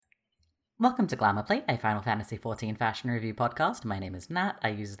Welcome to Glamour Plate, a Final Fantasy XIV fashion review podcast. My name is Nat. I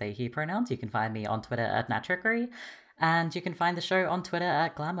use they, he pronouns. You can find me on Twitter at NatTrickery, and you can find the show on Twitter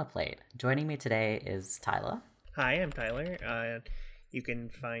at Glamour Plate. Joining me today is Tyler. Hi, I'm Tyler. You can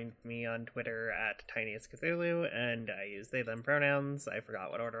find me on Twitter at TiniestCthulhu, and I use they, them pronouns. I forgot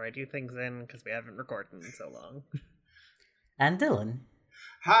what order I do things in because we haven't recorded in so long. And Dylan.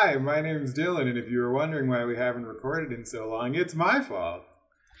 Hi, my name's Dylan, and if you were wondering why we haven't recorded in so long, it's my fault.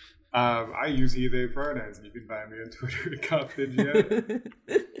 I use he, they pronouns, and you can find me on Twitter at CopPidgeot.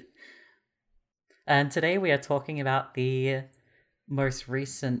 And today we are talking about the most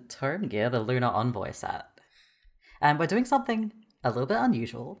recent Tome Gear, the Lunar Envoy set. And we're doing something a little bit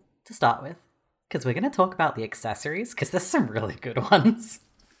unusual to start with, because we're going to talk about the accessories, because there's some really good ones.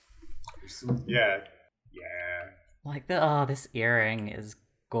 Yeah. Like, this earring is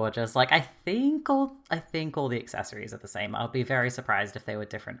gorgeous. Like, I think all the accessories are the same. I'll be very surprised if they were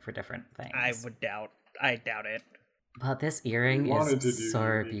different for different things. I doubt it. But this earring is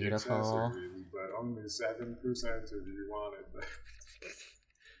so beautiful. But only 7% of you wanted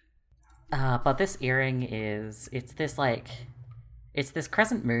that. But this earring it's this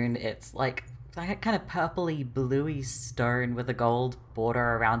crescent moon. It's like that kind of purpley bluey stone with a gold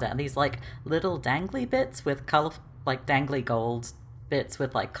border around it, and these like little dangly bits with dangly gold bits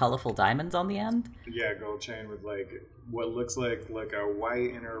with like colorful diamonds on the end. Yeah, gold chain with like what looks like a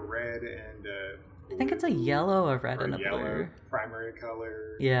white and a red and I think it's a yellow, a red, and a blue primary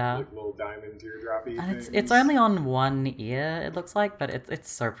color. Yeah, like little diamond teardroppy. And it's only on one ear, it looks like, but it's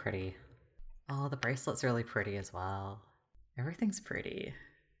so pretty. Oh, the bracelet's really pretty as well. Everything's pretty.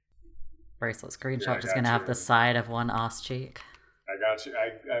 Bracelet screenshot is gonna have the side of one ass cheek. I got you.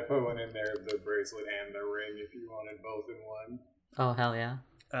 I put one in there, the bracelet and the ring, if you wanted both in one. Oh, hell yeah.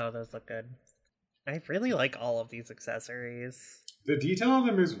 Oh, those look good. I really like all of these accessories. The detail on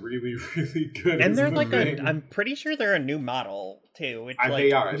them is really, really good. And they're I'm pretty sure they're a new model, too. It's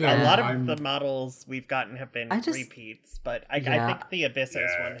they are. Yeah. A lot of the models we've gotten have been repeats, but I think the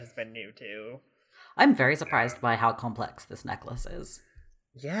Abyssos one has been new, too. I'm very surprised by how complex this necklace is.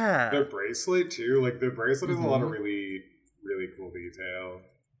 Yeah. The bracelet, too. Like, the bracelet has a lot of really, really cool detail.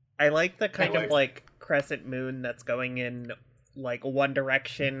 I like the kind of, crescent moon that's going in, like, one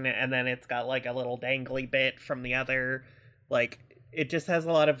direction, and then it's got, like, a little dangly bit from the other. Like, it just has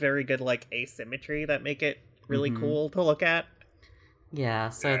a lot of very good, like, asymmetry that make it really cool to look at. Yeah,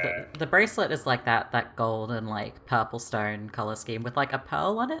 so the bracelet is, like, that gold and, like, purple stone color scheme with, like, a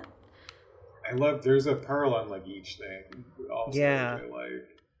pearl on it. There's a pearl on, like, each thing. Also, yeah.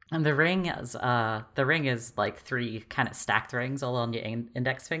 And the ring is like 3 kind of stacked rings all on your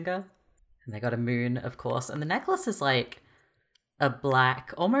index finger. And they got a moon, of course. And the necklace is like a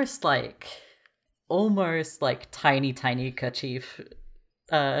black, almost like tiny kerchief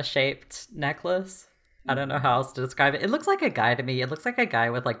shaped necklace. I don't know how else to describe it. It looks like a guy to me. It looks like a guy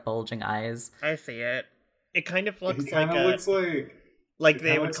with like bulging eyes. I see it. It kind of looks like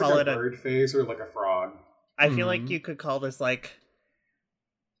they would call it a bird face or like a frog. I feel like you could call this like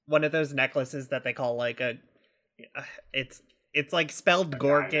one of those necklaces that they call like it's like spelled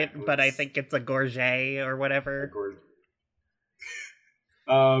gorget, but I think it's a gorget or whatever.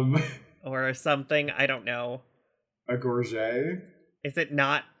 Or something, I don't know. A gorget? Is it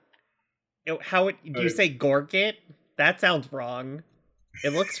not? Do you say gorget? That sounds wrong.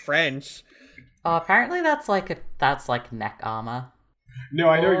 It looks French. Oh, apparently that's like neck armor. No,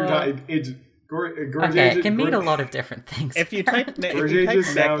 I know what you're talking. It's gorget. Okay, it can mean a lot of different things. If you type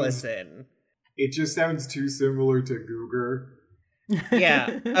necklace in, it just sounds too similar to Googer.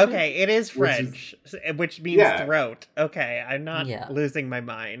 Yeah. Okay, it is French, which means throat. Okay, I'm not losing my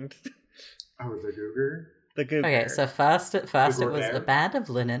mind. Oh, the Googer? The Googer. Okay, so first it was a band of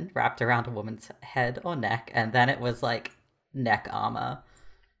linen wrapped around a woman's head or neck, and then it was like neck armor.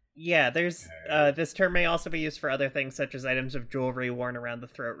 Yeah, there's this term may also be used for other things, such as items of jewelry worn around the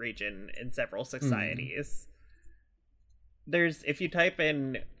throat region in several societies. There's, if you type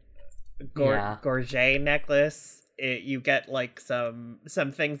in gorget necklace, you get like some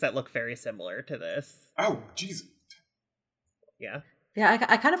things that look very similar to this. Oh, jeez. Yeah. Yeah,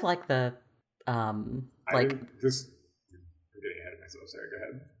 I kind of like the I'm getting ahead of myself. Sorry, go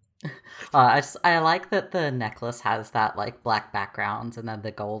ahead. I like that the necklace has that like black background and then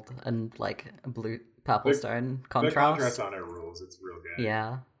the gold and like blue purple stone contrast. The contrast on it rules. It's real good.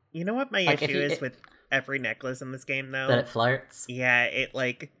 Yeah. You know what my issue is with every necklace in this game though? That it floats. Yeah, it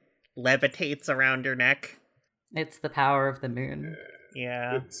like levitates around your neck. It's the power of the moon.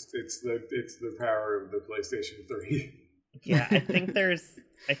 Yeah. It's the power of the PlayStation 3. Yeah, I think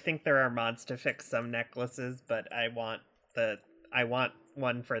there are mods to fix some necklaces, but I want the I want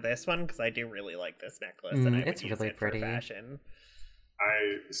one for this one because I do really like this necklace, and I would it's use really it for pretty. fashion.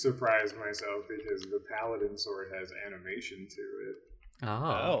 I surprised myself because the paladin sword has animation to it.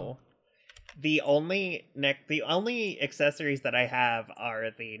 Oh. The only accessories that I have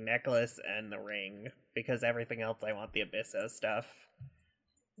are the necklace and the ring, because everything else I want the Abysso stuff,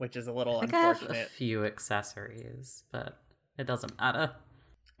 which is a little I think I have unfortunate. a few accessories, but it doesn't matter.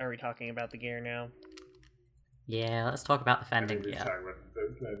 Are we talking about the gear now? Yeah, let's talk about the I fending think we gear. talk about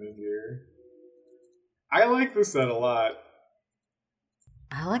the fending gear. I like the set a lot.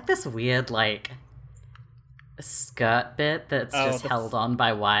 I like this weird, like, skirt bit that's Oh, just held on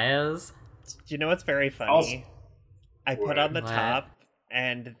by wires. Do you know what's very funny? Also- I put What? on the What? top,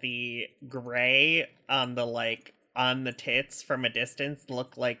 and the gray on the tits from a distance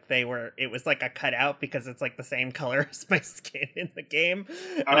looked like it was like a cutout because it's like the same color as my skin in the game.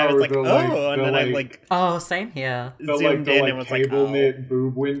 And I was like, and then I Oh, same here. zoomed in and was like, cable oh. knit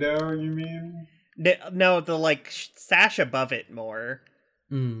boob window, you mean? No, the sash above it more.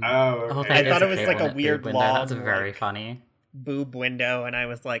 Mm. Oh, okay. I that thought is it was cable like a knit weird boob window. That's long, very like- funny. Boob window, and I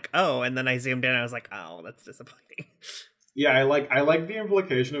was like, oh, and then I zoomed in and I was like, oh, that's disappointing. Yeah, I like the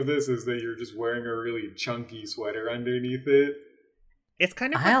implication of this is that you're just wearing a really chunky sweater underneath it. It's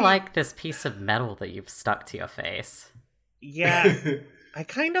kind of I like this piece of metal that you've stuck to your face. Yeah, I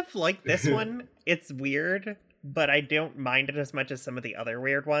kind of like this one. It's weird, but I don't mind it as much as some of the other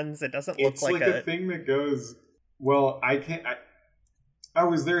weird ones. It doesn't look It's like a thing that goes. Well, I can't.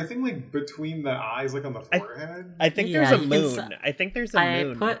 Oh, is there a thing like between the eyes, like on the forehead? I think Yeah, there's a you can moon. I think there's a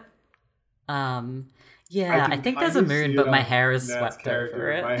moon. Yeah, I think there's a moon, but my hair is Nat's swept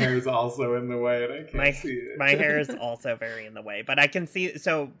over it. My hair is also in the way, and I can't see it. My hair is also very in the way, but I can see.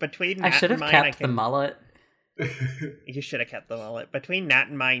 So between I Nat should have and kept mine, the mullet. You should have kept the mullet. Between Nat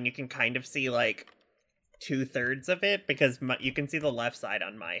and mine, you can kind of see like 2/3 of it because you can see the left side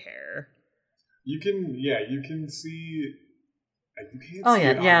on my hair. You can see. You can't Oh, see yeah,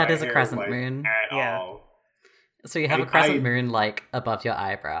 it on yeah, my it is a hair, crescent like, moon. at Yeah. all. So you have a crescent moon like above your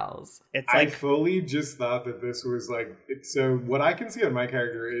eyebrows. It's I like fully just thought that this was like so. What I can see on my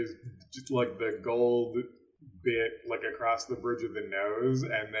character is just like the gold bit like across the bridge of the nose,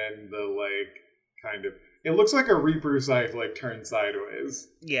 and then the like kind of. It looks like a Reaper scythe like turned sideways.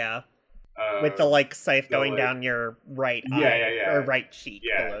 yeah, with the like scythe the, going like- down your right Yeah, eye yeah. or right cheek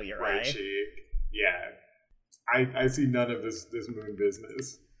Yeah, below your right eye. cheek. Yeah, I see none of this moon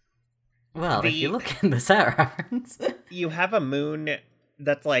business. Well, if you look in the set reference. You have a moon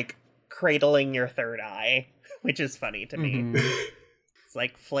that's like cradling your third eye, which is funny to me. Mhm. It's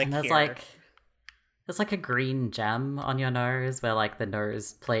like flick And here. there's like a green gem on your nose where like the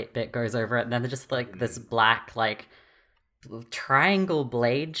nose plate bit goes over it, and then there's just like this black like triangle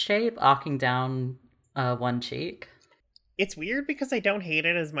blade shape arcing down one cheek. It's weird because I don't hate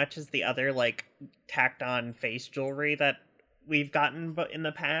it as much as the other like tacked on face jewelry that we've gotten in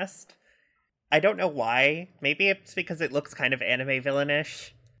the past. I don't know why. Maybe it's because it looks kind of anime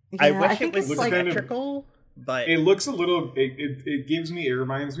villainish. I Yeah, wish it think was it's, like- symmetrical, but It looks a little. It gives me. It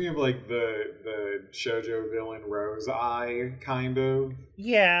reminds me of like the shoujo villain Rose Eye kind of.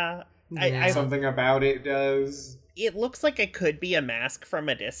 yeah, Yeah. Something about it does. it looks like it could be a mask from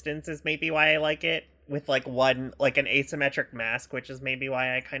a distance is maybe why I like it. With like an asymmetric mask, which is maybe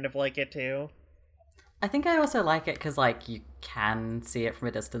why I kind of like it too. I think I also like it because like you can see it from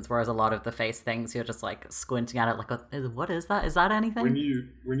a distance, whereas a lot of the face things you're just like squinting at it like, what is that? Is that anything? When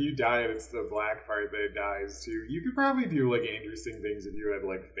you dye it, it's the black part that dies too. You could probably do like interesting things if you had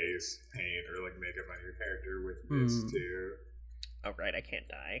like face paint or like makeup on your character with this too. Oh right, I can't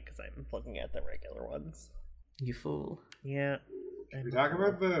die because I'm looking at the regular ones. You fool. Yeah. Can we talk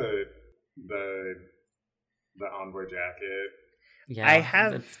about the envoy jacket? Yeah, I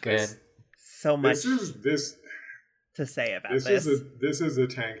have it's good. So much This to say about this this. is a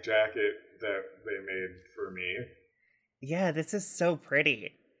tank jacket that they made for me. Yeah, this is so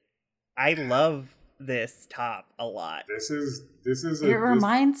pretty. I love this top a lot. This is It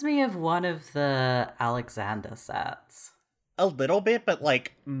reminds me of one of the Alexander sets. A little bit, but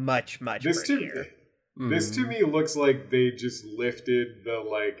like much this prettier. This to me looks like they just lifted the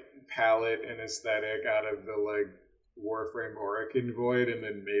like palette and aesthetic out of the like Warframe Orokin Void and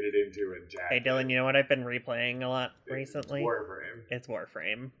then made it into a jacket. Hey Dylan, you know what I've been replaying a lot recently? Warframe. It's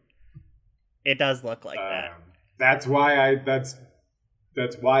Warframe. It does look like that. That's why I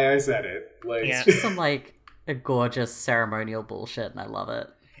said it. Like Yeah. It's just some like a gorgeous ceremonial bullshit, and I love it.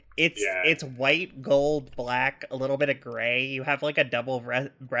 It's white, gold, black, a little bit of gray. You have like a double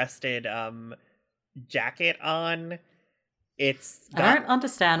breasted jacket on. I don't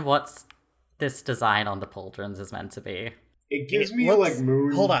understand what's this design on the pauldrons is meant to be. It gives me looks, like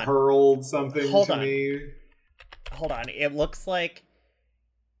moon hold on. pearled something Hold to on. me. Hold on. It looks like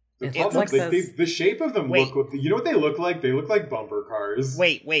It looks looks like the shape of them Wait. look. You know what they look like? They look like bumper cars.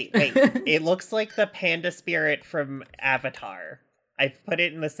 wait. It looks like the panda spirit from Avatar. I've put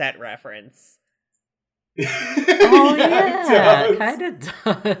it in the set reference. Oh yeah, it does. kind of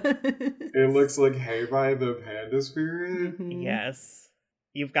does. It looks like Heibai the panda spirit. Mhm. Yes.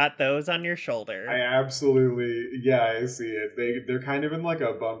 You've got those on your shoulder. I absolutely, yeah, I see it. They're kind of in like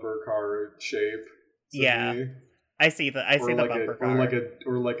a bumper car shape. to Yeah. me. I see the bumper car.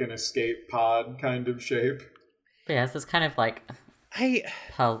 or like an escape pod kind of shape. But yeah, it's this kind of like I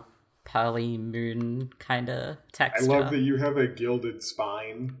pearly moon kind of I texture. love that you have a gilded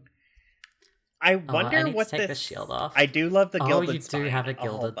spine. I I wonder need what to take this the shield off. I do love the Oh, gilded you do spine. have a a whole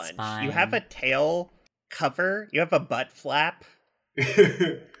gilded bunch. spine. You have a tail cover. You have a butt flap.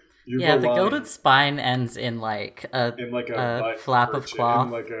 Yeah, the gilded spine ends in like a butt flap of porch- cloth.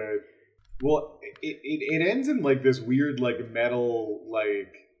 in like a well, it ends in like this weird like metal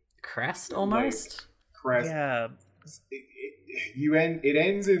like crest almost. crest. Yeah. It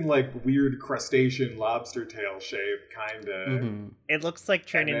ends in like weird crustacean lobster tail shape, kinda. Mm-hmm. It looks like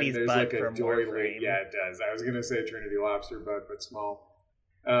Trinity's there's butt like from doily. Warframe. Yeah, it does. I was gonna say Trinity lobster butt, but small.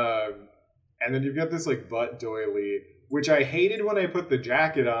 And then you've got this like butt doily, which I hated when I put the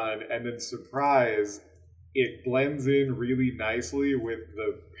jacket on, and then surprise, it blends in really nicely with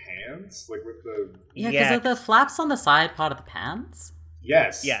the pants, like with the Yeah, because of the flaps on the side part of the pants.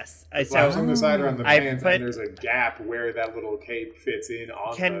 yes. The flaps on the side are on the I've pants, put- and there's a gap where that little cape fits in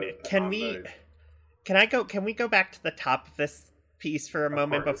on Can we go back to the top of this piece for a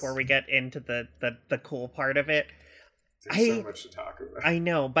moment course. before we get into the cool part of it? There's so much to talk about. I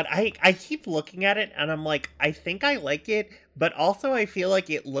know, but I keep looking at it and I'm like, I think I like it, but also I feel like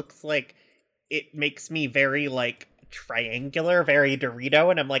it looks like it makes me very like triangular, very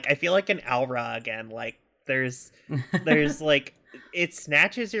Dorito, and I'm like, I feel like an Alra again. Like there's like it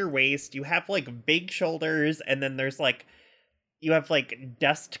snatches your waist, you have like big shoulders, and then there's like you have like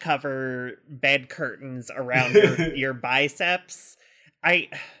dust cover bed curtains around your biceps.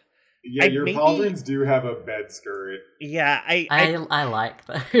 Your pauldrons do have a bed skirt. Yeah, I like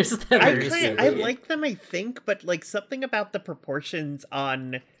those. I like them, I think, but like something about the proportions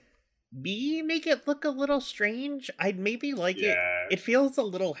on me make it look a little strange. I'd maybe like it. It feels a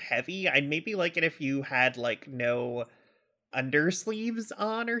little heavy. I'd maybe like it if you had like no undersleeves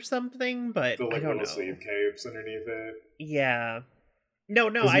on or something, but The I don't know. sleeve capes underneath it. Yeah. No,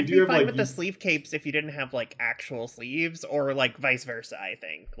 'Cause you I'd do be have, fine like, with the sleeve capes if you didn't have like actual sleeves, or like vice versa, I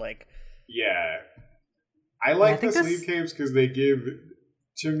think. Like Yeah. I like think the this- sleeve capes because they give,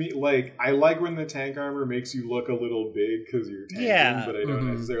 to me, like, I like when the tank armor makes you look a little big because you're tanking, Yeah. but I don't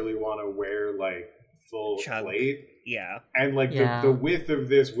Mhm. necessarily want to wear, like, full Chunk. plate. yeah. And, like, Yeah. the width of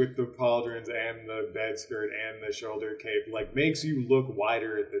this with the pauldrons and the bed skirt and the shoulder cape, like, makes you look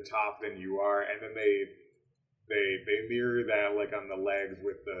wider at the top than you are, and then they mirror that, like, on the legs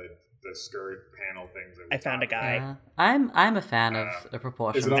with the skirt panel things. I found a guy. Yeah. I'm a fan of the Is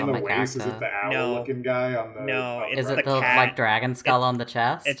proportions it on of the my waist? character. Is it the No. owl-looking guy on the... No, on it's Is the it the the cat. like dragon skull It's- on the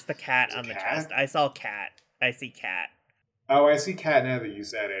chest? It's the cat It's a on the cat? chest. I saw cat. I see cat. Oh, I see cat now that you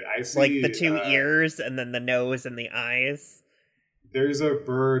said it. I see Like the two ears and then the nose and the eyes. There's a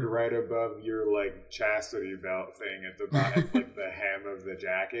bird right above your like chastity belt thing at the bottom, like the hem of the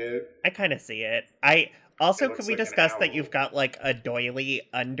jacket. I kind of see it. I also It could looks we like an discuss that owl. you've got like a doily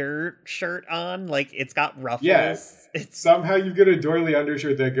undershirt on? Like it's got ruffles. Yes. It's Somehow you get a doily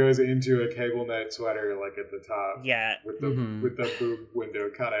undershirt that goes into a cable net sweater, like at the top, yeah. with the Mhm. boob window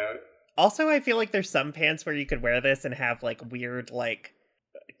cut out. Also, I feel like there's some pants where you could wear this and have like weird like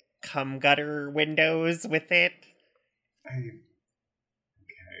cum gutter windows with it. Okay.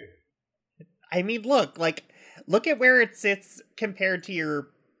 I mean, look at where it sits compared to your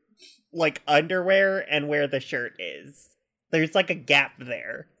like underwear and where the shirt is. There's like a gap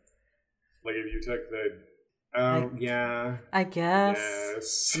there. Like if you took the. Oh yeah. I guess.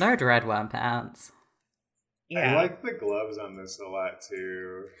 Yes. No dreadworm pants. Yeah, I like the gloves on this a lot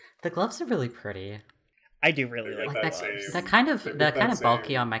too. The gloves are really pretty. I do really They're like that the They're, same- gloves. they're kind of they're they're that kind of bulky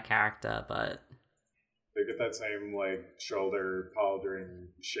same- on my character, but They get that same like shoulder pauldron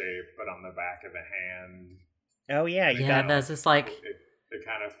shape, but on the back of the hand. Oh yeah, you yeah, got there's this like It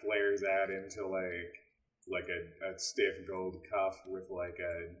kind of flares out into like a stiff gold cuff with like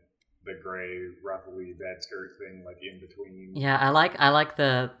the gray ruffly bed skirt thing like in between. yeah, I like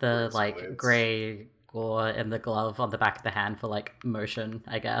the Gray like splits. gray gore in the glove on the back of the hand for like motion,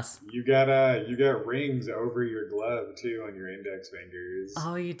 I guess. You got rings over your glove too on your index fingers.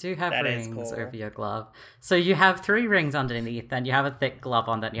 Oh, you do have That is rings cool. over your glove. So you have 3 rings underneath, then you have a thick glove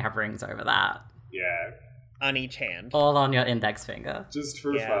on, then you have rings over that. Yeah, On each hand. All on your index finger. just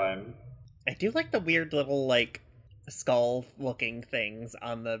for Yeah. fun. I do like the weird little, like, skull-looking things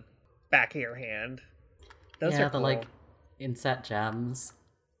on the back of your hand. Those yeah, are the cool. like inset gems.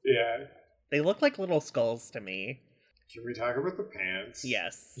 Yeah. They look like little skulls to me. Can we talk about the pants?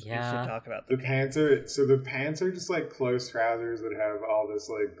 Yes. We Yeah. should talk about The pants are just like close trousers that have all this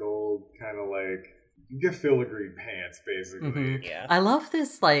like gold kind of like you get filigree pants basically. Mhm. Yeah. I love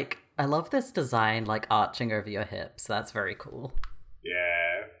this design like arching over your hips. That's very cool.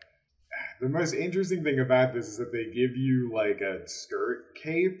 Yeah. The most interesting thing about this is that they give you like a skirt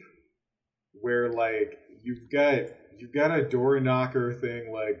cape where like you've got a door knocker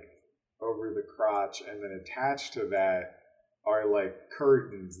thing like over the crotch, and then attached to that are like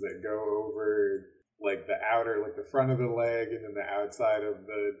curtains that go over like the outer, like the front of the leg and then the outside of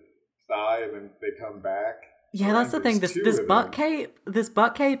the thigh, and then they come back. Yeah, that's the And thing. there's This two this of butt them.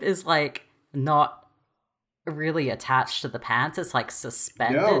 cape is like not really attached to the pants. It's like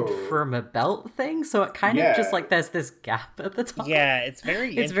suspended No. from a belt thing. So it kind of Yeah. just like there's this gap at the top. Yeah, it's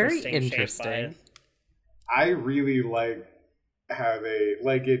very It's very interesting. interesting. shape-wise. I really like how they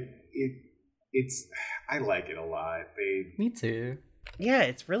like it. It's I like it a lot. They Me too. Yeah,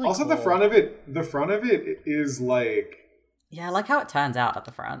 it's really also cool. the front of it is like Yeah, I like how it turns out at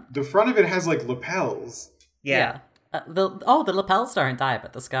the front. the front of it has like lapels. Yeah. The lapels don't die,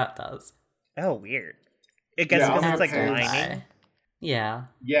 but the skirt does. Oh, weird. I guess Yeah, because I'll it's like have to lining. Die. Yeah.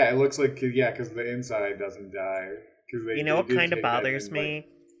 Yeah, it looks like because the inside doesn't die. Because You know what kind of bothers me?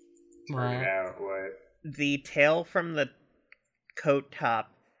 Turn it What? out. What? The tail from the coat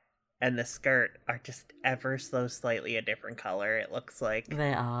top and the skirt are just ever so slightly a different color, it looks like.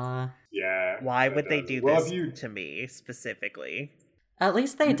 They are. Yeah. Why that would they does do it. Well, this if you to me specifically? At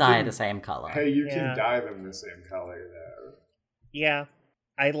least they You dye can- the same color. hey, you Yeah. can dye them the same color though. Yeah.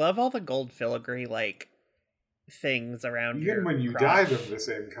 I love all the gold filigree, like, things around your Even when you crotch. dye them the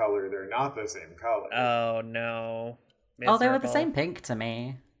same color, they're not the same color. Oh, no. Oh, they were the Miserable. same pink to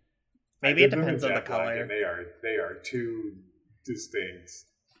me. Maybe I it did them in depends on the jet black, color. and they are too distinct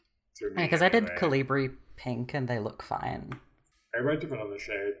to me. Because I did anyway. Calibri pink and they look fine. I might depend on the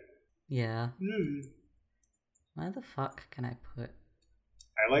shade. Yeah. Mm. Where the fuck can I put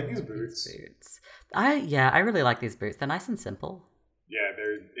I like these these boots. boots? I really like these boots. They're nice and simple. Yeah,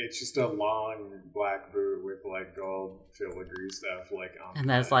 it's just a long black boot with like gold filigree stuff like on And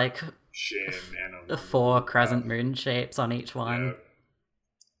there's the like shin and on the the 4 crescent moon shapes on each one. Yep.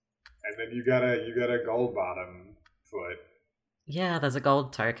 And then you got a gold bottom foot. Yeah, there's a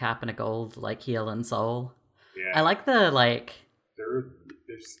gold toe cap and a gold like heel and sole. Yeah, I like the like there's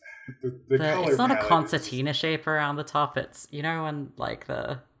the color it's not a palette is concertina shape around the top. It's when like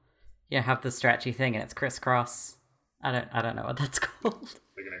have the stretchy thing and it's crisscross. I don't know what that's called.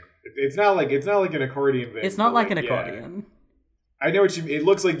 it's not like an accordion thing. It's not but, like an yeah. accordion. I know what you mean. It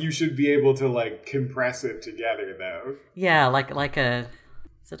looks like you should be able to like compress it together though. Yeah, like a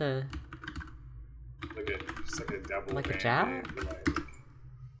is it a Just like a double Like a banded, jab? like-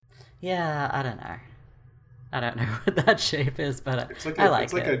 yeah, I don't know. I don't know what that shape is, but It's like I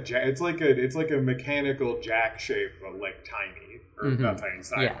like it. it's like a mechanical jack shape, but like tiny or Mhm. not tiny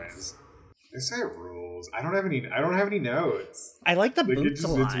sideways. Yes. This set rules. I don't have any notes. I like the Like, boots a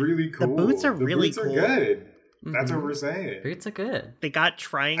lot. it's really cool. The boots are The really boots cool. are good. That's Mhm. what we're saying. Boots are good. They got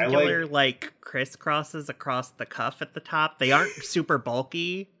triangular, like crisscrosses across the cuff at the top. They aren't super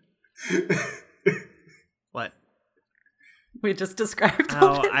bulky. What? We just described.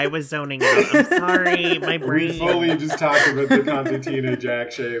 Oh, I was zoning out. I'm sorry. My We brain. fully just talked about the concertina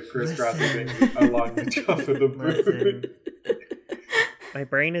jack shape crisscrossing things along the cuff of the boot. Listen. My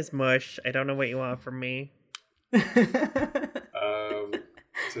brain is mush. I don't know what you want from me.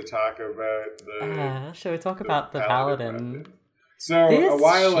 To talk about the shall we talk about the paladin? weapon. So a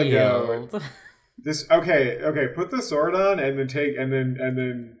while ago, shield. this okay. Put the sword on and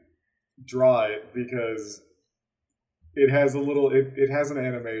then draw it because it has a little. It has an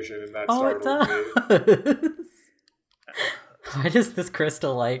animation and that Oh, it startled me. does. Why does this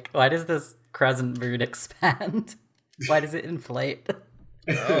crystal why does this crescent moon expand? Why does it inflate?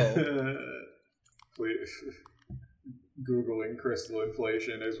 Oh. Please. Googling crystal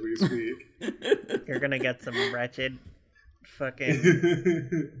inflation as we speak. You're gonna get some wretched fucking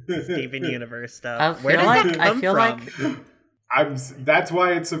Steven Universe stuff. Where does that come from? That's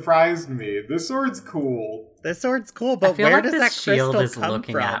why it surprised me. The sword's cool. This sword's cool, I but feel where like does this that shield crystal is come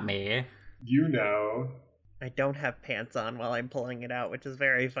looking from? at me. You know. I don't have pants on while I'm pulling it out, which is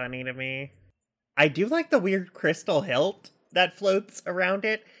very funny to me. I do like the weird crystal hilt that floats around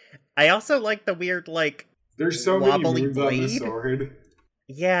it. I also like the weird, like, there's so many wobbly moons on the blade. sword.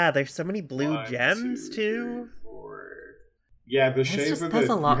 Yeah, there's so many blue 1, gems 2, too. 3, 4. Yeah, the shape of there's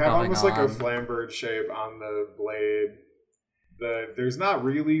the a lot you have going almost like a on. flamberge shape on the blade. There's not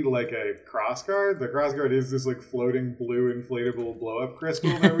really like a crossguard. The crossguard is this like floating blue inflatable blow up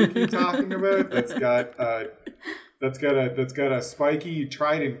crystal that we keep talking about. That's got a spiky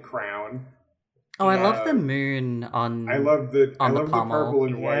trident crown. Oh, I love the moon on. I love the pommel. purple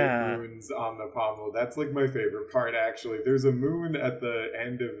and white Yeah. moons on the pommel. That's like my favorite part actually. There's a moon at the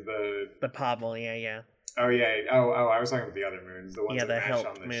end of The pommel, yeah. Oh yeah. Oh, I was talking about the other moons, the ones Yeah, that the match hilt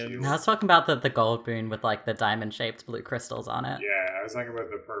on the moons. shield. No, I was talking about the gold moon with like the diamond shaped blue crystals on it. Yeah, I was talking about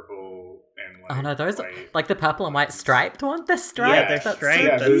the purple and like Oh no, those white. like the purple and white ones. striped one. They're striped. Yeah, they're That's striped. So Yeah,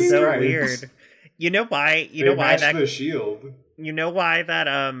 That's they're cute. so striped. weird. You know why? They match the shield. You know why that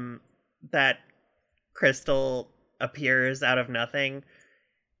crystal appears out of nothing?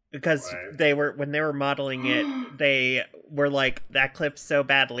 Because Why? when they were modeling it, they were like, that clips so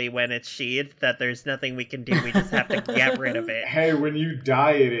badly when it's sheathed that there's nothing we can do. We just have to get rid of it. Hey, when you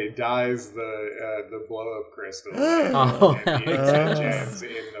dye it, it dyes the blow up crystal. Oh. And the Yes. gems in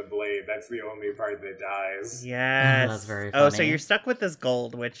the blade. That's the only part that dies. Yes. that's very Oh, so funny. you're stuck with this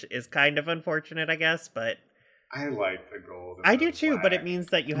gold, which is kind of unfortunate, I guess, but I like the gold. and I the do too, but it black. means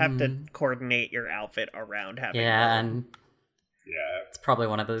that you have to coordinate your outfit around having Yeah, gold. and Yeah. it's probably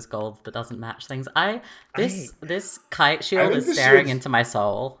one of those golds that doesn't match things. This kite shield think is the staring shield's- into my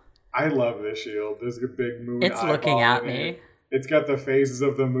soul. I love this shield. There's a big moon. It's looking eyeball at in me. it. It's got the phases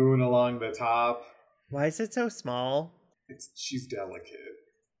of the moon along the top. Why is it so small? She's delicate.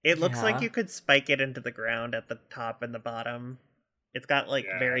 It looks Yeah. like you could spike it into the ground at the top and the bottom. It's got like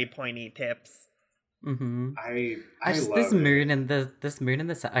Yeah. very pointy tips. Mm-hmm. I Just love this it. moon and this moon in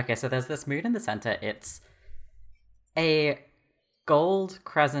the center. Okay, so there's this moon in the center. It's a gold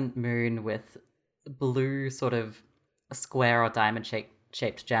crescent moon with blue sort of square or diamond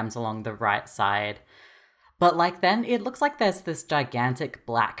shaped gems along the right side. But like then it looks like there's this gigantic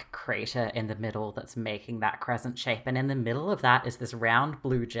black crater in the middle that's making that crescent shape, and in the middle of that is this round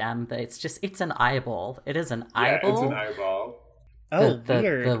blue gem that it's an eyeball. It is an Yeah, eyeball. it's an eyeball. Oh, the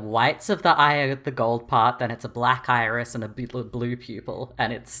weird. The whites of the eye are the gold part, then it's a black iris and a blue pupil,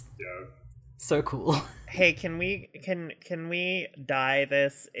 and it's Yeah. so cool. Hey, can we dye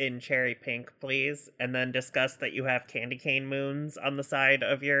this in cherry pink, please? And then discuss that you have candy cane moons on the side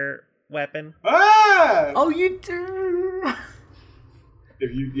of your weapon? Ah! Oh, you do!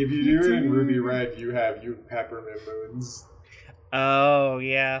 If you do it in ruby red, you have peppermint moons Oh,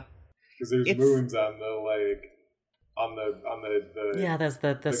 yeah. because there's It's- moons on the on the Yeah, there's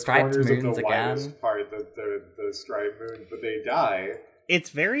the the striped corners moons of the again. widest part, the striped moon, but they die.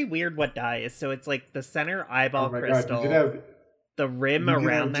 It's very weird what dye is. So it's like the center eyeball Oh my crystal, god, you could have the rim you could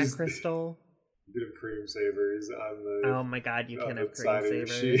around have that just- crystal. cream savers on the Oh my god, you on can the have side cream of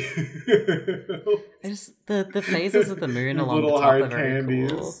your savers. shield. There's the phases of the moon Your along the little top hard are very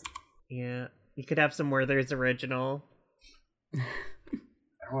candies. cool. Yeah. You could have some Werther's original.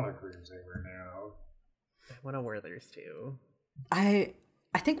 I want a cream saver now. I want a Werther's too. I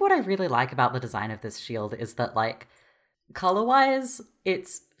think what I really like about the design of this shield is that, like, color-wise,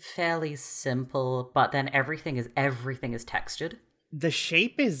 it's fairly simple, but then everything is textured. The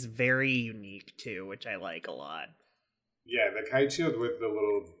shape is very unique too, which I like a lot. Yeah, the kite shield with the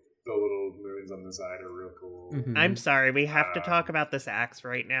little moons on the side are real cool. Mhm. I'm sorry, we have to talk about this axe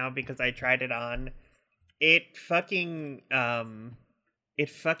right now because I tried it on. It fucking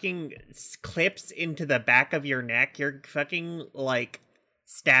clips into the back of your neck. You're fucking like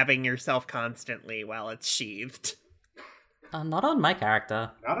stabbing yourself constantly while it's sheathed. Not on my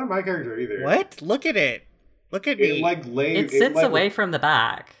character. Not on my character either. What? Look at it. Look at It me. like lays. It sits away from the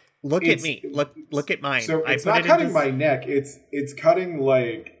back. Look at it's- me. Look at mine. So I it's put not it cutting into... my neck. It's cutting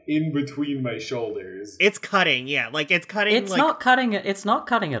like in between my shoulders. It's cutting, yeah. Like it's cutting. It's like, not cutting. It's not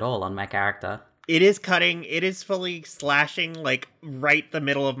cutting at all on my character. It is cutting. It is fully slashing like right the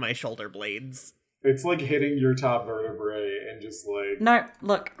middle of my shoulder blades. It's like hitting your top vertebrae and just like No,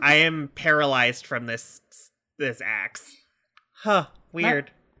 look. I am paralyzed from this axe. Huh. Weird.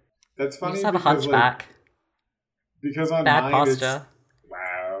 that's You funny. just have a because, like, hunchback. because on Bad mine posture.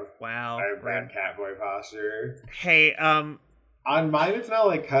 wow, Wow. I have bad catboy posture. Hey, On mine, it's not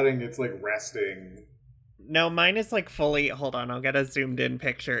like cutting; it's like resting. no, mine is like fully. Hold on, I'll get a zoomed in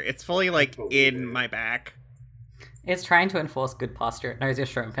picture. It's fully like believe in it. my back. It's trying to enforce good posture. It knows you're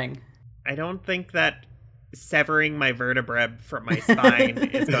shrimping. I don't think that severing my vertebra from my spine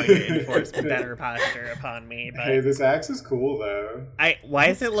is going to enforce better posture upon me. But Hey, this axe is cool though. why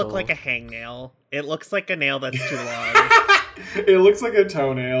does That's it look cool. like a hangnail? It looks like a nail that's too long. It looks like a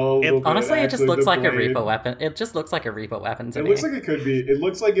toenail. a little bit, Honestly, it just actually, looks the like a blade. Reaper weapon. It just looks like a Reaper weapon to It me. looks like it could be. It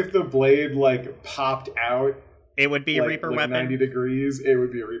looks like if the blade like popped out It would be a like, Reaper like weapon. 90 degrees, it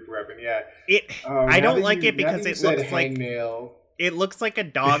would be a Reaper weapon. Yeah. I Now don't that like you- it now because that you it said looks like hangnail. it looks like a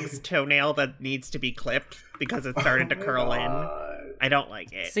dog's toenail that needs to be clipped because it started to Oh my curl in. God. I don't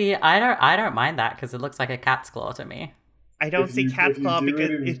like it. See, I don't mind that because it looks like a cat's claw to me. I don't if see you- cat's if you claw do because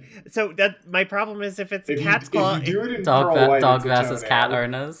it in- so that my problem is if it's If cat's you, claw. if you do it in Dog pearl white, dog it's a versus cat toenail.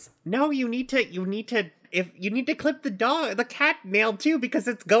 owners. No, you need to clip the cat nail too because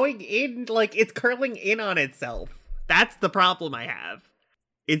it's going in like it's curling in on itself. That's the problem I have.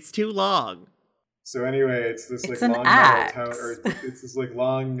 It's too long. So anyway, it's this It's like an long axe. metal or it's this like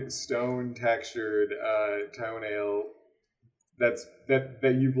long stone textured toenail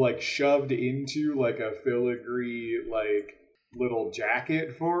that you've like shoved into like a filigree like little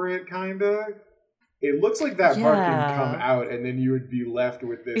jacket for it, kinda. It looks like that part can Yeah. come out, and then you would be left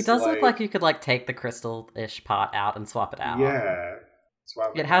with this. It does look like you could like take the crystal-ish part out and swap it out. Yeah.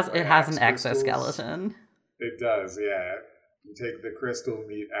 Swap It has out, it like, has an axe crystals. exoskeleton. It does, yeah. You take the crystal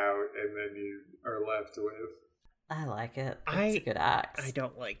meat out, and then you are left with. I like it. It's I- a good axe. I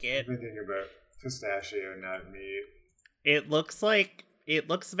don't like I'm it. thinking about pistachio, not meat. It looks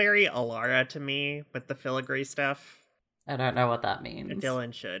very Alara to me with the filigree stuff. I don't know what that means.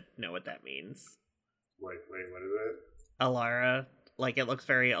 Dylan should know what that means. Wait, what is it? Alara, like it looks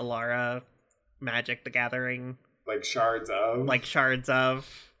very Alara, Magic the Gathering, Like shards of? like shards of.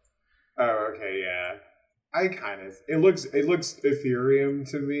 Oh, okay, yeah. I kind of. It looks Ethereum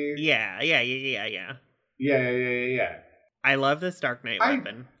to me. Yeah. Yeah. I love this Dark Knight I-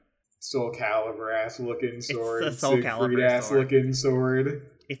 weapon. Soul Calibur ass looking sword. a Soul Calibur ass sword. looking sword.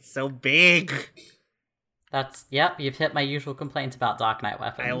 It's so big. Yep, you've hit my usual complaint about Dark Knight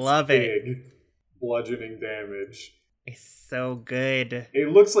weapons. I love it. Big. Bludgeoning damage. It's so good. It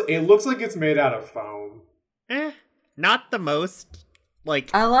looks like it's made out of foam. Not the most like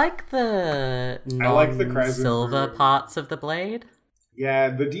I like the I like the crescent silver moon. parts of the blade. Yeah,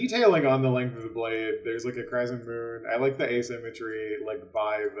 the detailing on the length of the blade. There's like a crescent moon. I like the asymmetry, like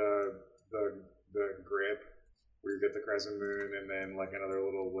by the grip, where you get the crescent moon, and then like another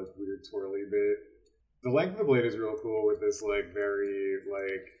little like weird twirly bit. The length of the blade is real cool with this like very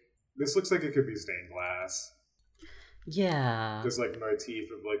like this looks like it could be stained glass. Yeah. This like motif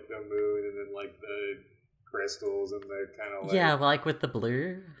of like the moon and then like the crystals and the kind of like Yeah, like with the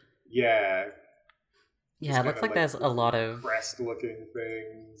blue. yeah Yeah, Just it looks kinda like there's a lot of. crest looking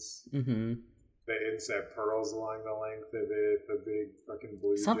things. Hmm. The inset pearls along the length of it, the big fucking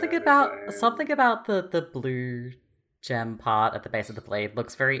blue. Something gem at about the end. something about the blue gem part at the base of the blade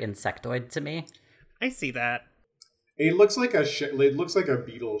looks very insectoid to me. I see that. It looks like it looks like a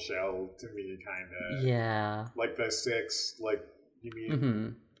beetle shell to me, kind of. Yeah. Like the six, like you mean? Hmm.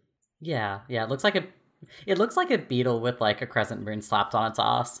 Yeah. It looks like a beetle with like a crescent moon slapped on its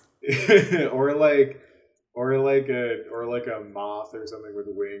ass. or like a moth or something with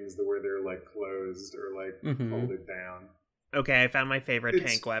wings where they're like closed or like Mhm. folded down. Okay, I found my favorite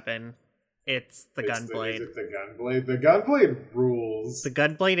It's- tank weapon. It's the Is gunblade. it the gunblade? The gunblade rules. The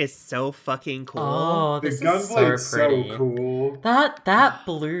gunblade is so fucking cool. Oh, The this is gunblade's so pretty. cool. That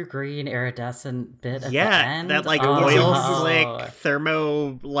blue green iridescent bit at the Yeah, end. that like Oh. oil Oh. slick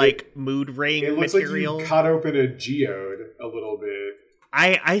thermo like mood ring It looks material. like you cut open a geode a little bit.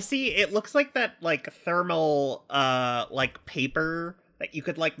 I see it looks like that like thermal like paper that you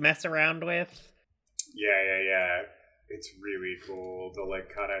could like mess around with. Yeah. It's really cool. The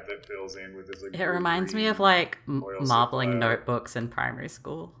like cutout that fills in with this like. It reminds me green- of like oil marbling supply. notebooks in primary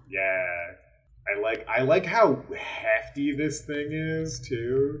school. Yeah, I like how hefty this thing is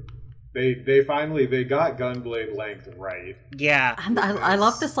too. They got gunblade length right. Yeah. And I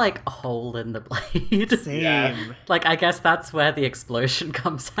love this like hole in the blade. Same. Yeah. Like I guess that's where the explosion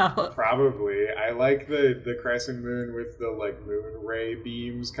comes out. Probably. I like the crescent moon with the like moon ray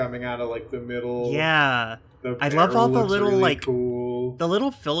beams coming out of like the middle. Yeah. The I love all barrel the looks little, really like, cool. The little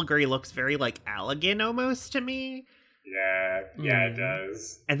filigree looks very like Allegan almost to me. Yeah, it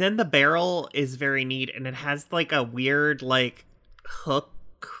does. And then the barrel is very neat and it has like a weird like hook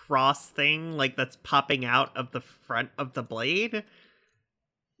cross thing like that's popping out of the front of the blade,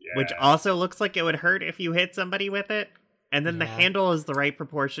 Yeah. which also looks like it would hurt if you hit somebody with it. And then the Yeah. handle is the right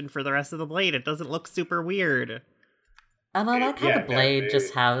proportion for the rest of the blade. It doesn't look super weird. And I like how Yeah, the no, blade they-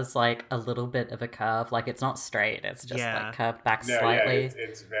 just has like a little bit of a curve. Like it's not straight; it's just Yeah. like curved back No, yeah, slightly.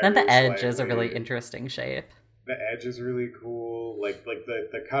 it's very Then the edge is a slightly- really interesting shape. The edge is really cool. Like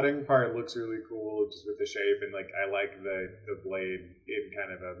the cutting part looks really cool, just with the shape, and like I like the blade in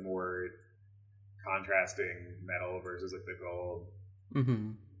kind of a more contrasting metal versus like the gold.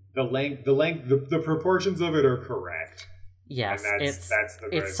 Mm-hmm. The proportions of it are correct. Yes, and it's the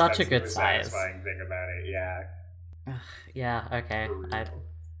it's most- such a that's the good most size. satisfying thing about it. Yeah. Yeah. Okay. For real.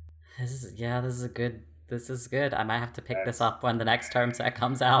 This is good. I might have to pick this That's- up when the next home set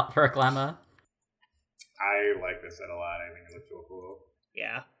comes out for a glamour. I like this set a lot. I think it looks real cool.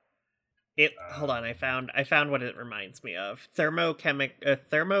 Yeah. Hold on, I found what it reminds me of.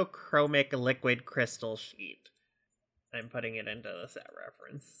 Thermochromic liquid crystal sheet. I'm putting it into the set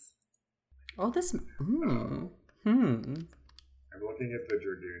reference. Oh, this. I'm looking at the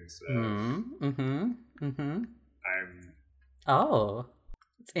Dragoon stuff. I'm. Oh,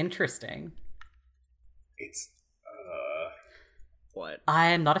 it's interesting. It's. What? I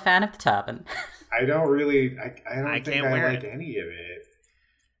am not a fan of the turban. I don't really. I don't I think can't I wear like it. any of it.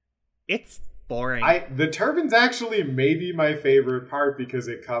 It's boring. The turban's actually maybe my favorite part because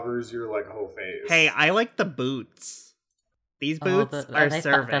it covers your like whole face. Hey, I like the boots. These Oh, boots are are they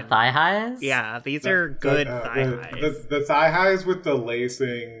serving. the thigh highs? Yeah, these are good thigh highs. The thigh highs with the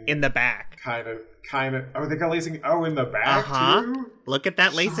lacing In the back. kind of. Oh, they got lacing. Oh, in the back Uh-huh. too. Look at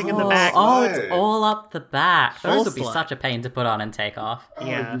that lacing in the Oh, back. oh, it's Slut. all up the back. Full Those would be slut. such a pain to put on and take off. Oh,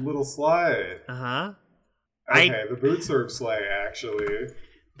 Yeah. you little slut. Uh-huh. Okay, the boots are slay actually.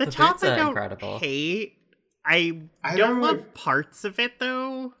 The The top boots I are don't incredible. hate. I I don't don't love like- parts of it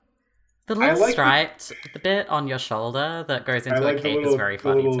though. The little like the- striped the bit on your shoulder that goes I into like a cape is very the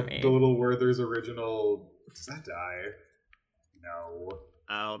funny little, to me. The little Werther's original. Does that die? No.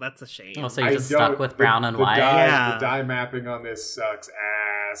 Oh, that's a shame. Oh, so you're I just stuck don't- with brown and the white. Dye, Yeah. The dye mapping on this sucks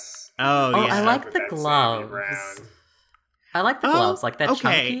ass. Oh, Oh, yeah. I like With the that sandy gloves. brown. I like the Oh, gloves. Like they're okay.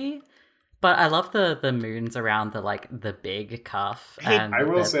 chunky, but I love the moons around the big cuff Hey, and I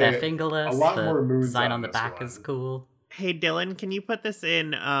will they're say, fingerless. a lot the more moons design on on the this back one. is cool. Hey Dylan, can you put this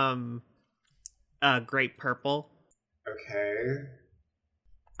in grape purple? Okay.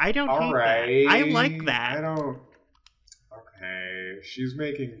 I don't All hate right. that. I like that. I don't. Okay, she's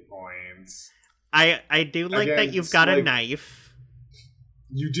making points. I do like Again, that you've it's got a like- knife.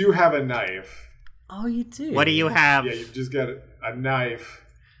 You do have a knife. Oh, you do. What do you have? Yeah, you've just got a knife.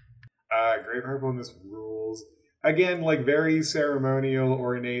 Great purple in this rules. Again, like very ceremonial,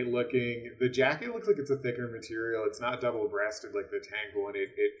 ornate looking. The jacket looks like it's a thicker material. It's not double breasted like the tank one. It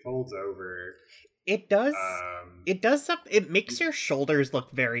folds over. It does. Um, It does something. It makes your shoulders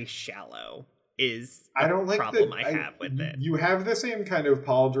look very shallow. Is I don't like problem the, I have with it. You have the same kind of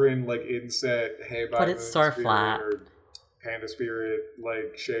pauldron like inset. Hey, But it's so flat. Or Panda Spirit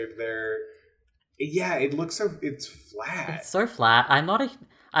like shape there. Yeah, it looks so. It's flat. It's so flat. I'm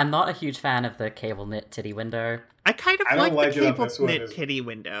not a huge fan of the cable knit titty window. I kind of I don't like the it on cable this one knit as- kitty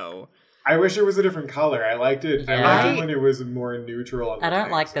window. I wish it was a different color. I liked it. I Yeah. liked it when it was more neutral. On the I don't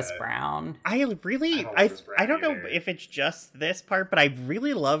tank like this set. brown. I really, I don't like I this I don't know brand either. if it's just this part, but I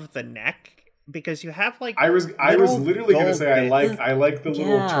really love the neck because you have like I was little literally gonna gold say bits. I like the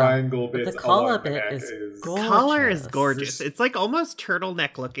little Yeah, triangle but bits. the collar along the bit neck is gorgeous. color is gorgeous. There's- It's like almost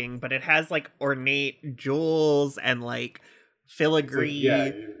turtleneck looking, but it has like ornate jewels and like It's like, filigree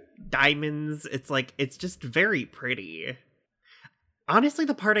yeah, diamonds. It's just very pretty. Honestly,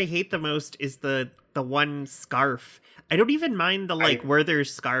 the part I hate the most is the one scarf. I don't even mind the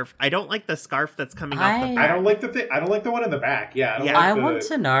Werther's scarf. I don't like the scarf that's coming off the I- back. I don't like the thing. I don't like the one in the back. Yeah, I don't Yeah. like I the, want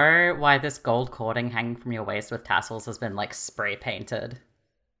to know why this gold cording hanging from your waist with tassels has been like spray painted.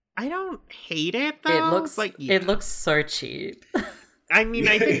 I don't hate it though. It looks so cheap. I mean,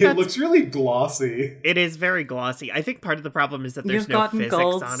 I think it that's, looks really glossy. it is very glossy. I think part of the problem is that there's You've no gotten physics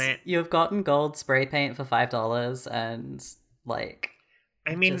gold on it. You've gotten gold spray paint for $5 and like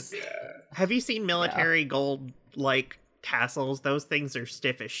I mean, just- have you seen military gold like tassels? Those things are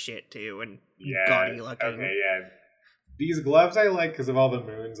stiff as shit too and Yeah. gaudy looking. Okay, yeah. These gloves I like because of all the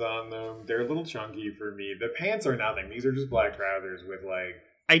moons on them. They're a little chunky for me. The pants are nothing. These are just black trousers with like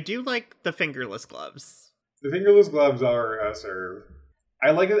I do like the fingerless gloves. the fingerless gloves are a serve. I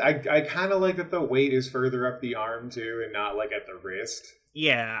like it. I kind of like that the weight is further up the arm too, and not like at the wrist.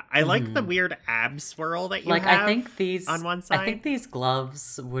 Yeah, I like the Mhm. weird ab swirl that you like have. I think these on one side. I think these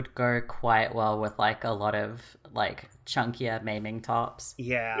gloves would go quite well with like a lot of like chunkier maiming tops.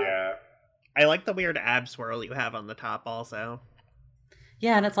 Yeah. Yeah. I like the weird ab swirl you have on the top also.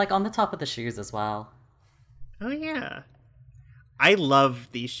 Yeah, and it's like on the top of the shoes as well. Oh yeah. I love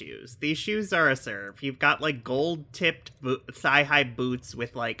these shoes. These shoes are a serve. You've got like gold tipped thigh-high boots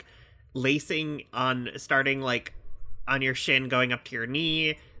with like lacing on starting like on your shin going up to your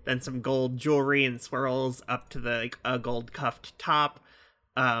knee, then some gold jewelry and swirls up to the like a gold cuffed top,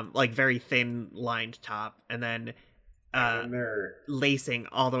 like very thin lined top, and then they're lacing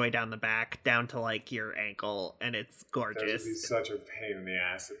all the way down the back down to like your ankle, and it's That gorgeous. would be such a pain in the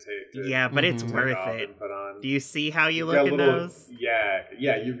ass to take. Yeah, but it's Mhm. worth off it. and put on. Do you see how you You've look got in little- those?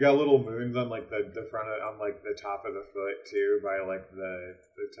 Yeah. You've got little moons on like the front of, on like the top of the foot too, by like the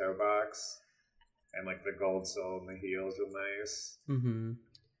toe box, and like the gold sole and the heels are nice. Mm-hmm.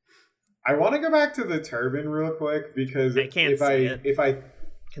 I want to go back to the turban real quick because I can't see it. if I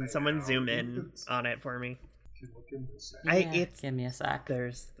Can I someone know. zoom in on it for me? can look in this. It's Give me a sec.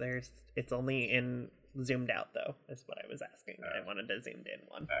 there's it's only in zoomed out though. Is what I was asking. I wanted a zoomed in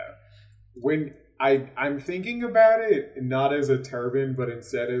one. When I'm thinking about it not as a turban, but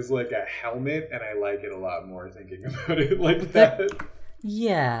instead as like a helmet, and I like it a lot more thinking about it like that.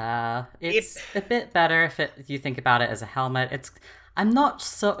 Yeah, it's a bit better if you think about it as a helmet. I'm not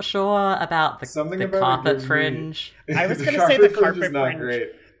so sure about the Something the about it carpet gives me- fringe. I was The gonna say the is carpet not fringe.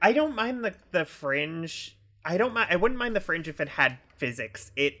 great. I don't mind the fringe. I don't mind. I wouldn't mind the fringe if it had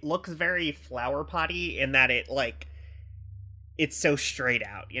physics. It looks very flower potty in that it's so straight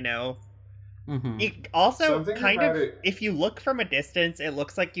out, you know. Mm-hmm. It also Something kind about of, it- if you look from a distance, it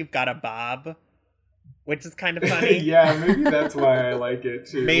looks like you've got a bob, which is kind of funny. Yeah, maybe that's why I like it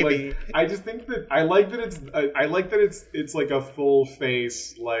too. Maybe. Like, I just think that I like that it's like a full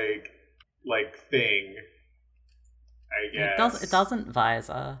face like thing. I guess It doesn't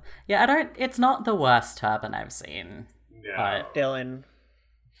visor. Yeah, I don't. It's not the worst turban I've seen. No. but- Dylan,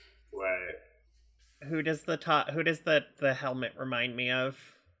 What? who does the helmet remind me of?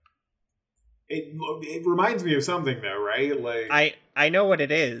 It reminds me of something though, right? Like I know what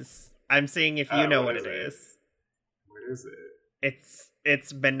it is. I'm seeing if you know what what it is it? is. what is it?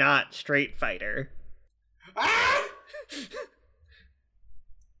 It's Benat Street Fighter. Ah!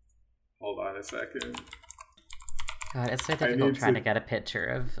 Hold on a second. God, it's so need difficult trying to- to get a picture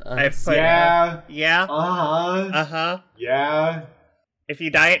of. I've put Yeah. yeah. Uh-huh. Uh-huh. Yeah. If you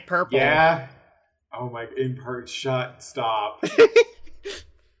dye it purple. Yeah. Oh my stop.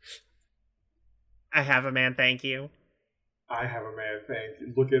 I have a man, thank you. I have a man, thank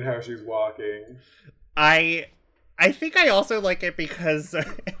you. Look at how she's walking. I think I also like it because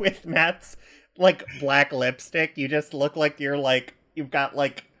with Matt's like black lipstick, you just look like you've got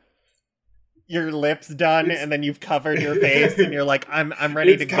like your lips done It's- and then you've covered your face and you're like, I'm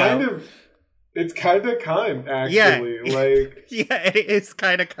ready to go. It's kind of cunt, Yeah. actually. Like Yeah, it is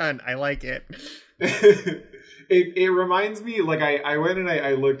kind of cunt. I like it. it reminds me, like I went and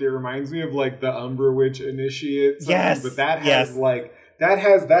I looked. It reminds me of like the Umbra Witch Initiate. Something, Yes, but that has yes. like that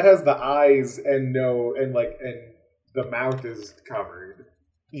has the eyes and and the mouth is covered.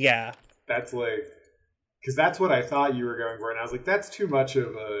 Yeah. That's like because that's what I thought you were going for, and I was like, that's too much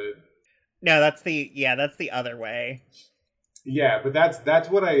of a. No, that's the other way. Yeah, but that's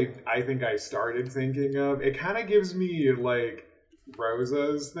what I think I started thinking of. It kind of gives me like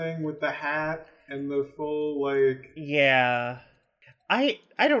Rosa's thing with the hat and the full like. Yeah. I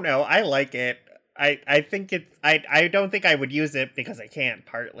don't know. I like it. I think it's I don't think I would use it because I can't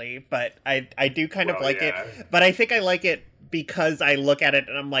partly, but I do kind of Well, like yeah. it. But I think I like it because I look at it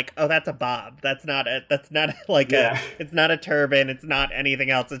and I'm like, "Oh, that's a bob. That's not like Yeah. it's not a turban, it's not anything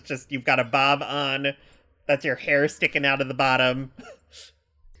else. It's just you've got a bob on. That's your hair sticking out of the bottom."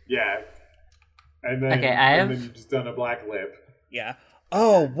 Yeah. And then, Okay, and then you've just done a black lip. Yeah.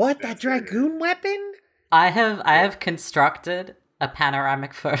 Oh, what? That That's very dragoon weapon? I have constructed a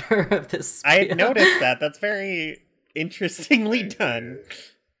panoramic photo of this. I spear. noticed that. That's very interestingly done.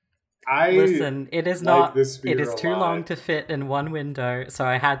 I Listen, it is like not. this spear It is a too lot. long to fit in one window, so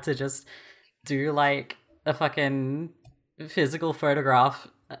I had to just do like a fucking physical photograph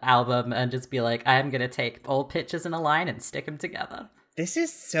album and just be like, I am gonna take all pictures in a line and stick them together. This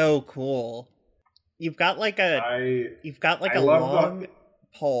is so cool. You've got like I a love long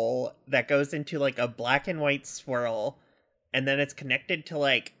pole that goes into like a black and white swirl, and then it's connected to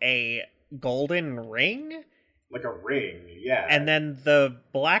like a golden ring, like a ring, yeah. and then the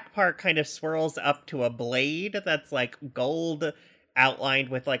black part kind of swirls up to a blade that's like gold outlined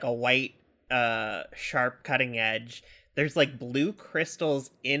with like a white sharp cutting edge. There's like blue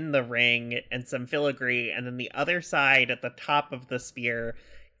crystals in the ring and some filigree, and then the other side at the top of the spear,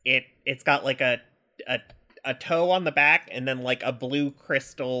 it's got like a toe on the back and then like a blue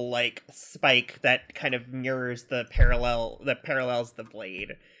crystal like spike that kind of mirrors the parallels the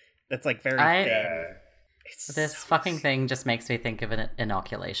blade. That's like very thin. Yeah. This fucking thing just makes me think of an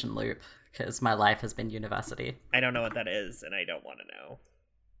inoculation loop, because my life has been university. I don't know what that is, and I don't want to know.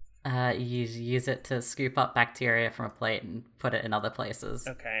 You use it to scoop up bacteria from a plate and put it in other places.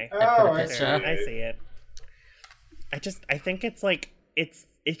 Okay. And put a I picture. see. I see it. I think it's like it's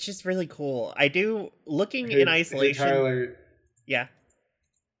just really cool. I do looking in isolation. Hey, Tyler, Yeah.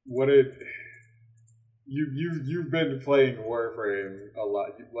 what it you've been playing Warframe a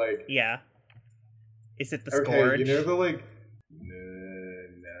lot, like Yeah. Is it the okay, Scourge? you know the like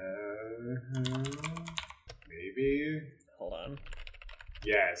maybe Hold on.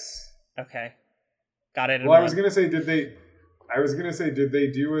 yes. Okay. Got it. Well, I was gonna say, did they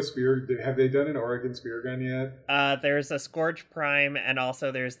do a spear? Have they done an Oregon spear gun yet? There's a Scourge Prime, and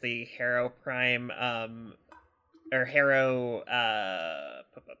also there's the Harrow Prime, or Harrow,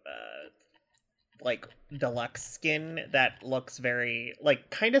 like deluxe skin that looks very like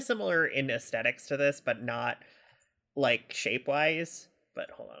kind of similar in aesthetics to this, but not like shape wise. But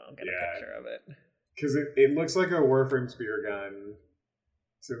hold on, I'll get a picture of it. Because it looks like a Warframe spear gun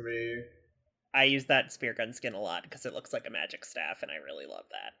to me. I use that spear gun skin a lot because it looks like a magic staff, and I really love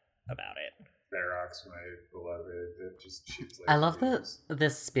that about it. Ferox, my beloved, it just shoots like I love flames. that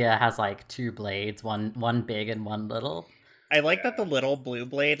this spear has like two blades, one big and one little. I like that the little blue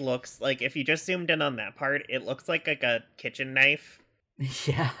blade looks like, if you just zoomed in on that part, it looks like a kitchen knife.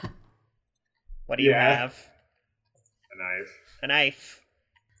 Yeah. What do you Yeah. have? A knife. A knife.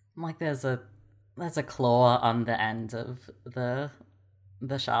 Like there's a claw on the end of the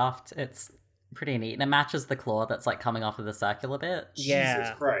shaft. It's pretty neat, and it matches the claw that's like coming off of the circular bit. Yeah.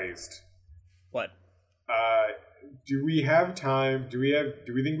 Jesus Christ. What? Do we have time? Do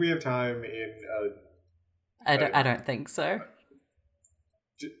we think we have time in I don't think so.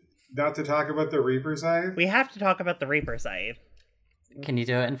 not to talk about the Reaper side? We have to talk about the Reaper scythe. Can you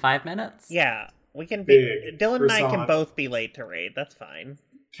do it in 5 minutes? Yeah, we can be. Big Dylan and I can croissant. both be late to raid. That's fine.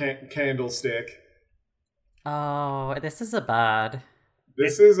 Candlestick. Oh, this is a bird.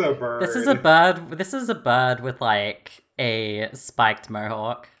 This is a bird. This is a bird. This is a bird with like a spiked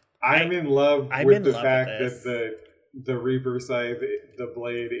mohawk. I'm in love I'm with in the love fact with that the Reaper scythe, the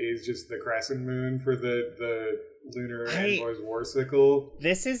blade is just the crescent moon for the Lunar Envoy's War Sickle.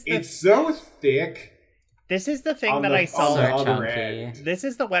 This is the It's so thick. this is the thing on that the- I on saw. the So other chunky. end. This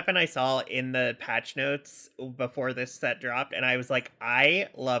is the weapon I saw in the patch notes before this set dropped, and I was like, I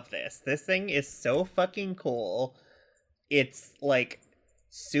love this. This thing is so fucking cool. It's like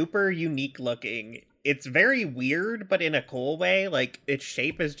super unique looking. It's very weird, but in a cool way. Like its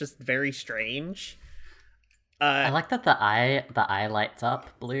shape is just very strange. I like that the eye lights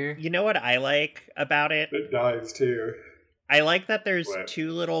up blue. You know what I like about it? It dies too. I like that there's What?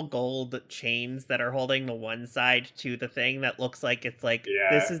 two little gold chains that are holding the one side to the thing that looks like it's like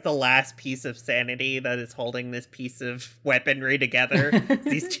Yeah. this is the last piece of sanity that is holding this piece of weaponry together.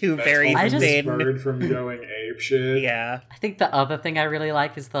 These two That's very holding this thin. bird from going ape shit. Yeah. I think the other thing I really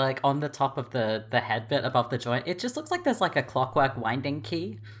like is the like on the top of the head bit above the joint. It just looks like there's like a clockwork winding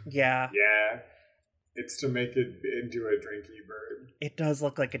key. Yeah. Yeah. It's to make it into a drinky bird. It does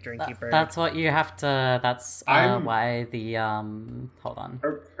look like a drinky bird. That's what you have to. That's I'm- why the Hold on.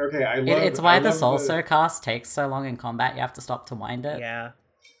 Okay, I love. It's why I the love soul cast takes so long in combat. You have to stop to wind it. Yeah.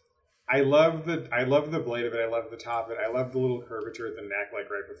 I love the blade of it. I love the top of it. I love the little curvature at the neck,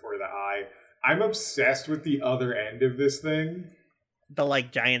 like right before the eye. I'm obsessed with the other end of this thing. The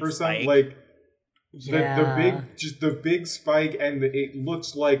like giant For spike. some like Yeah. the big spike, and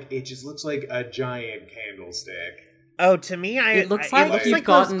it just looks like a giant candlestick. Oh, to me, It looks I- like it you've looks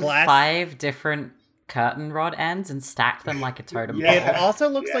gotten those glass. 5 different curtain rod ends and stacked them like a totem pole. Yeah. It also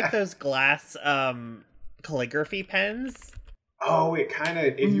looks Yeah. like those glass calligraphy pens. Oh, it kind of.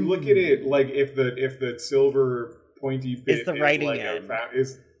 If you look at it, like if the silver pointy bit Is the writing like end.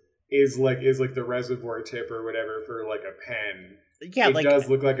 is like the reservoir tip or whatever for like a pen. Yeah, it like does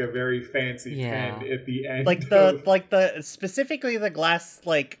look like a very fancy Yeah. pen at the end. like of the specifically the glass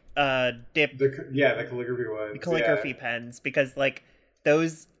like dip the calligraphy one. calligraphy pens, because like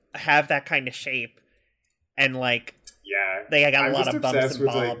those have that kind of shape, and like Yeah. they got a I'm lot just of bumps obsessed and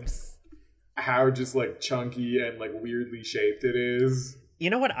with, like, bobs. How just like chunky and like weirdly shaped it is. You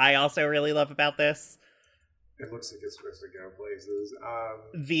know what I also really love about this? It looks like it's supposed to go places.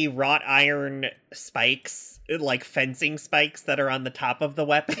 The wrought iron spikes, like fencing spikes that are on the top of the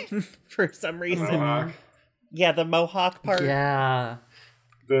weapon for some reason. Mohawk. Yeah, the mohawk part. Yeah.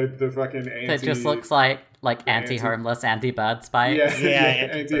 The fucking anti. It just looks like anti-homeless, anti-bird spikes. Yeah,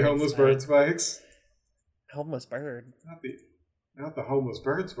 Yeah, anti-homeless bird bird spikes. Homeless bird. Not the homeless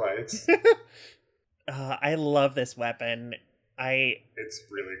bird spikes. I love this weapon. It's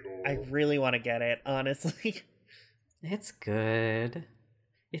really cool. I really want to get it, honestly. It's good.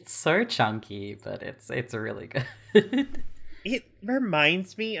 It's so chunky, but it's really good. It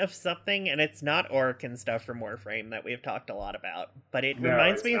reminds me of something, and it's not Orokin stuff from Warframe that we've talked a lot about, but it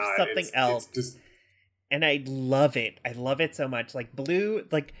reminds me of something else. And I love it. I love it so much. Like blue,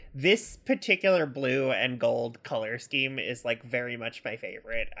 like this particular blue and gold color scheme is like very much my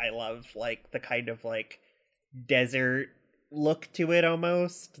favorite. I love like the kind of like desert look to it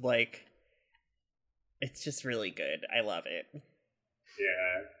almost. Like it's just really good. I love it.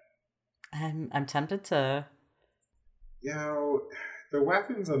 Yeah. I'm tempted to. The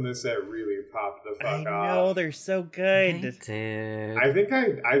weapons on this set really pop the fuck off. I know, they're so good. They did. I think I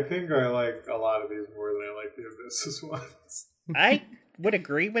like a lot of these more than I like the Abyssus ones. I would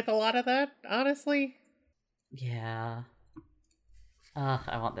agree with a lot of that, honestly. Yeah.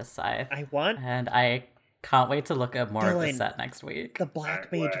 I want this scythe. And I can't wait to look at more of the set next week. The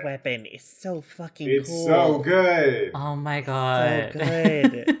Black Mage weapon is so fucking cool. It's cool. so good. Oh my god. So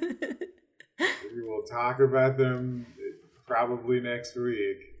good. We will talk about them probably next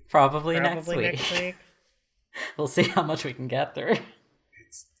week. Probably next week. We'll see how much we can get through.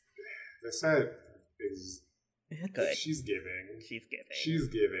 The set is good. She's giving.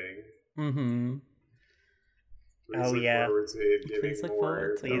 Mm-hmm. Please look forward to it giving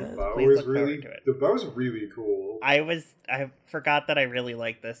more. The bow's really cool. I forgot that I really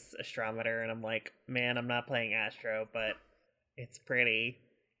like this Astrometer, and I'm like, man, I'm not playing Astro, but it's pretty.